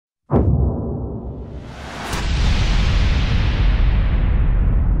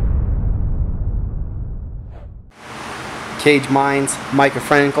Cage Mines, Micah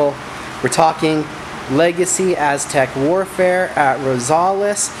Frankel. We're talking Legacy Aztec Warfare at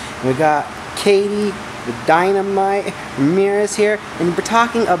Rosales. And we got Katie, the Dynamite, Ramirez here, and we're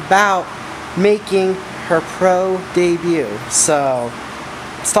talking about making her pro debut. So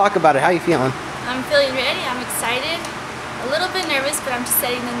let's talk about it. How you feeling? I'm feeling ready. I'm excited. A little bit nervous, but I'm just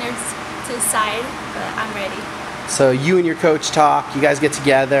setting the nerves to the side. But I'm ready. So you and your coach talk. You guys get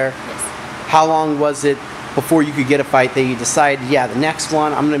together. Yes. How long was it before you could get a fight that you decided, yeah, the next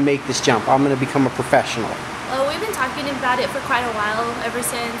one, I'm going to make this jump. I'm going to become a professional? We've been talking about it for quite a while, ever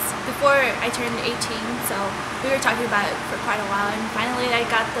since before I turned 18. So we were talking about it for quite a while, and finally I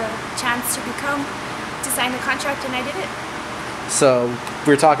got the chance to sign the contract, and I did it. So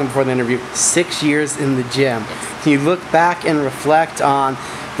we were talking before the interview, 6 years in the gym. Yes. Can you look back and reflect on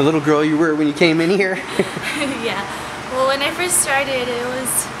the little girl you were when you came in here? Yeah. Well, when I first started,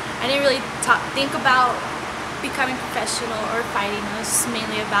 I didn't really think about becoming professional or fighting. It was just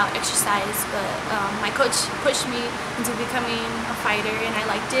mainly about exercise, but my coach pushed me into becoming a fighter, and I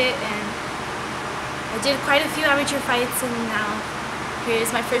liked it, and I did quite a few amateur fights, and now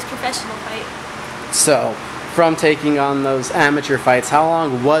here's my first professional fight. So from taking on those amateur fights, how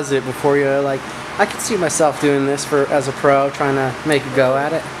long was it before you were like, I could see myself doing this as a pro, trying to make a go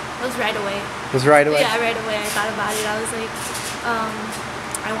at it? It was right away. It was right away? Yeah, right away. I thought about it. I was like,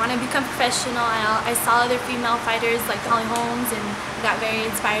 I want to become professional. I saw other female fighters like Holly Holmes, and I got very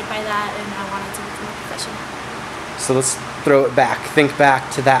inspired by that, and I wanted to become a professional. So let's throw it back. Think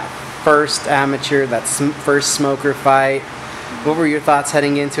back to that first amateur, that first smoker fight. What were your thoughts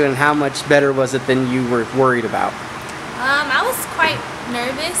heading into it, and how much better was it than you were worried about? I was quite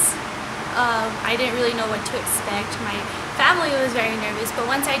nervous. I didn't really know what to expect. My family was very nervous, but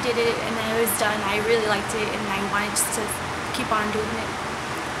once I did it and I was done, I really liked it, and I wanted just to keep on doing it.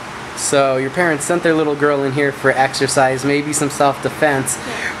 So your parents sent their little girl in here for exercise, maybe some self-defense.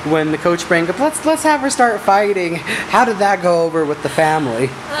 Yeah. When the coach brought up, let's have her start fighting. How did that go over with the family?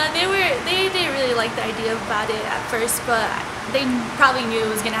 They didn't really like the idea about it at first, but they probably knew it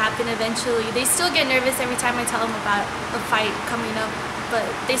was gonna happen eventually. They still get nervous every time I tell them about a fight coming up, but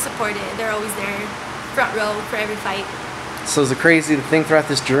they support it. They're always there, front row for every fight. So is it crazy to think throughout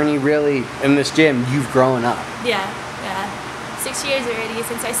this journey, really, in this gym, you've grown up? Yeah. 6 years already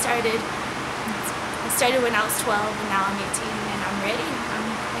since I started. I started when I was 12, and now I'm 18, and I'm ready. I'm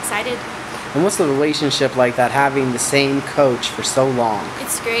excited. And what's the relationship like that, having the same coach for so long?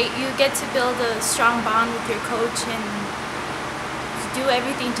 It's great. You get to build a strong bond with your coach, and do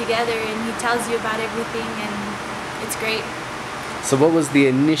everything together, and he tells you about everything, and it's great. So what was the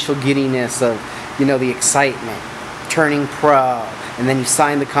initial giddiness of, the excitement, turning pro, and then you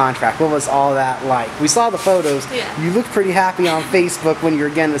signed the contract? What was all that like? We saw the photos. Yeah. You looked pretty happy on Facebook when you were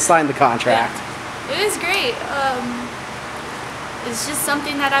getting to sign the contract. Yeah. It was great. It's just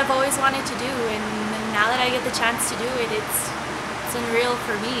something that I've always wanted to do, and now that I get the chance to do it, it's unreal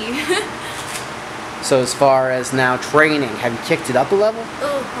for me. So as far as now training, have you kicked it up a level?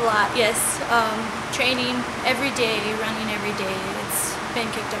 Oh, a lot, yes. Training every day, running every day. It's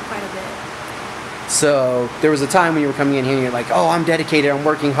been kicked up quite a bit. So there was a time when you were coming in here and you're like, oh, I'm dedicated, I'm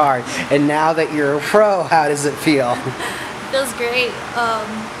working hard. And now that you're a pro, how does it feel? It feels great.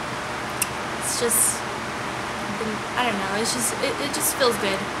 It's just, I don't know, it just feels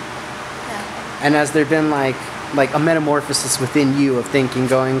good. Yeah. And has there been like a metamorphosis within you of thinking,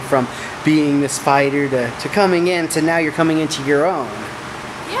 going from being this fighter to coming in to now you're coming into your own?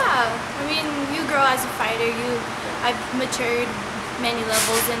 Yeah, I mean, you grow as a fighter. I've matured many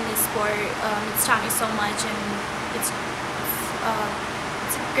levels in this sport. It's taught me so much, and it's a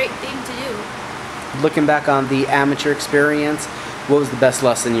great thing to do. Looking back on the amateur experience, what was the best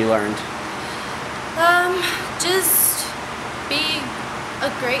lesson you learned? Just be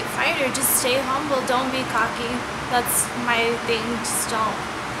a great fighter. Just stay humble. Don't be cocky. That's my thing. Just don't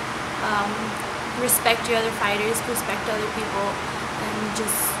respect your other fighters, respect other people, and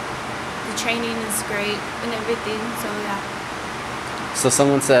just the training is great and everything. So yeah. So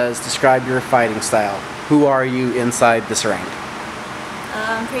someone says, describe your fighting style. Who are you inside this ring?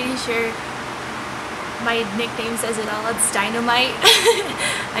 I'm pretty sure my nickname says it all. It's Dynamite.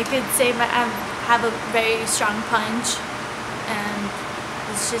 I could say I have a very strong punch, and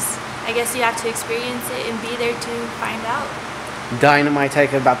it's just, I guess you have to experience it and be there to find out. Dynamite,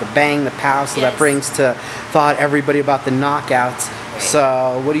 talking about the bang, the pow, so Yes. that brings to thought everybody about the knockouts. Right.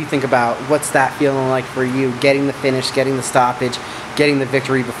 So what do you think about, what's that feeling like for you, getting the finish, getting the stoppage, getting the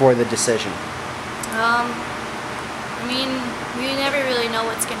victory before the decision? I mean, you never really know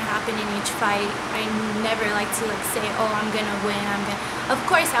what's going to happen in each fight. I never like to say, oh, I'm going to win. Of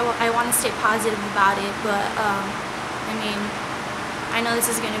course, I want to stay positive about it, but I I mean, I know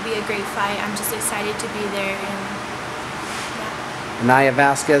this is going to be a great fight. I'm just excited to be there. And yeah. Naya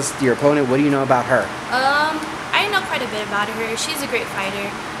Vasquez, your opponent, what do you know about her? I know quite a bit about her. She's a great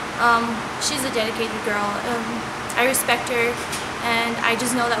fighter. She's a dedicated girl. I respect her, and I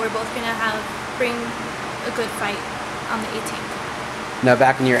just know that we're both going to bring a good fight on the 18th. Now,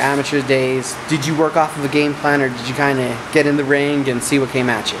 back in your amateur days, did you work off of a game plan, or did you kind of get in the ring and see what came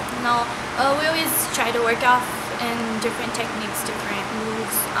at you? No, we always try to work off in different techniques, different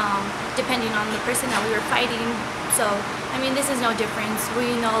moves, depending on the person that we were fighting. So, I mean, this is no difference.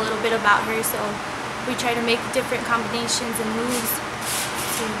 We know a little bit about her, so we try to make different combinations and moves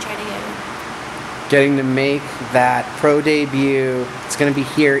to try to get her. Getting to make that pro debut, it's going to be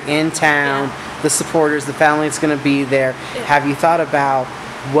here in town. Yeah. The supporters, the family, it's going to be there. Yeah. Have you thought about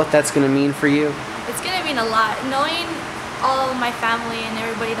what that's going to mean for you? It's going to mean a lot. Knowing all of my family and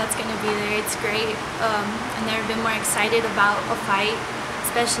everybody that's going to be there, it's great. I've never been more excited about a fight,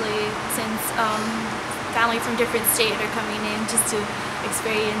 especially since family from different states are coming in just to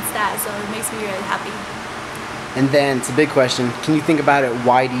experience that, so it makes me really happy. And then, it's a big question, can you think about it,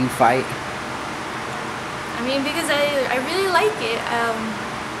 why do you fight? I mean, because I really like it.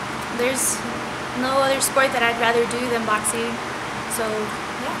 There's no other sport that I'd rather do than boxing, so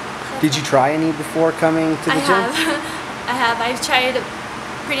yeah. Did you try any before coming to the gym? I have. I've tried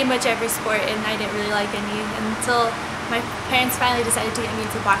pretty much every sport, and I didn't really like any until my parents finally decided to get me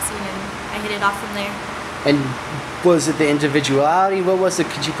into boxing, and I hit it off from there. And was it the individuality? What was it?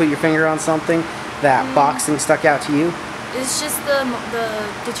 Could you put your finger on something that boxing stuck out to you? It's just the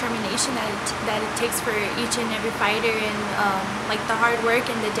determination that it takes for each and every fighter, and like the hard work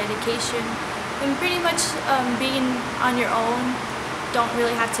and the dedication, and pretty much being on your own. Don't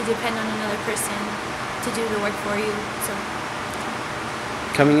really have to depend on another person to do the work for you. So,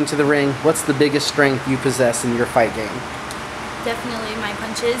 coming into the ring, what's the biggest strength you possess in your fight game? definitely my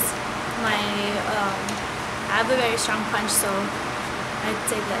punches. I have a very strong punch, so I'd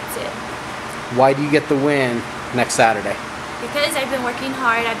say that's it. Why do you get the win next Saturday? Because I've been working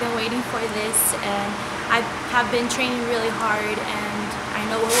hard, I've been waiting for this, and I have been training really hard, and I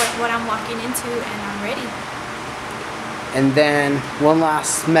know what I'm walking into, and I'm ready. And then one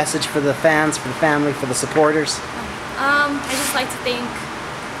last message for the fans, for the family, for the supporters. I just like to thank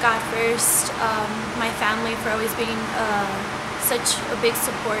God first, my family for always being such a big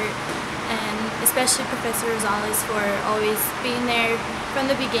support, and especially Professor Rosales for always being there from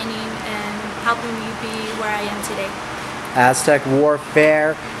the beginning and helping me be where I am today. Aztec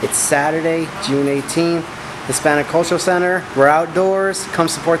Warfare, it's Saturday, June 18th, Hispanic Cultural Center. We're outdoors, come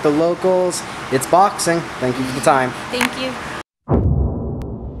support the locals. It's boxing. Thank you for the time. Thank you.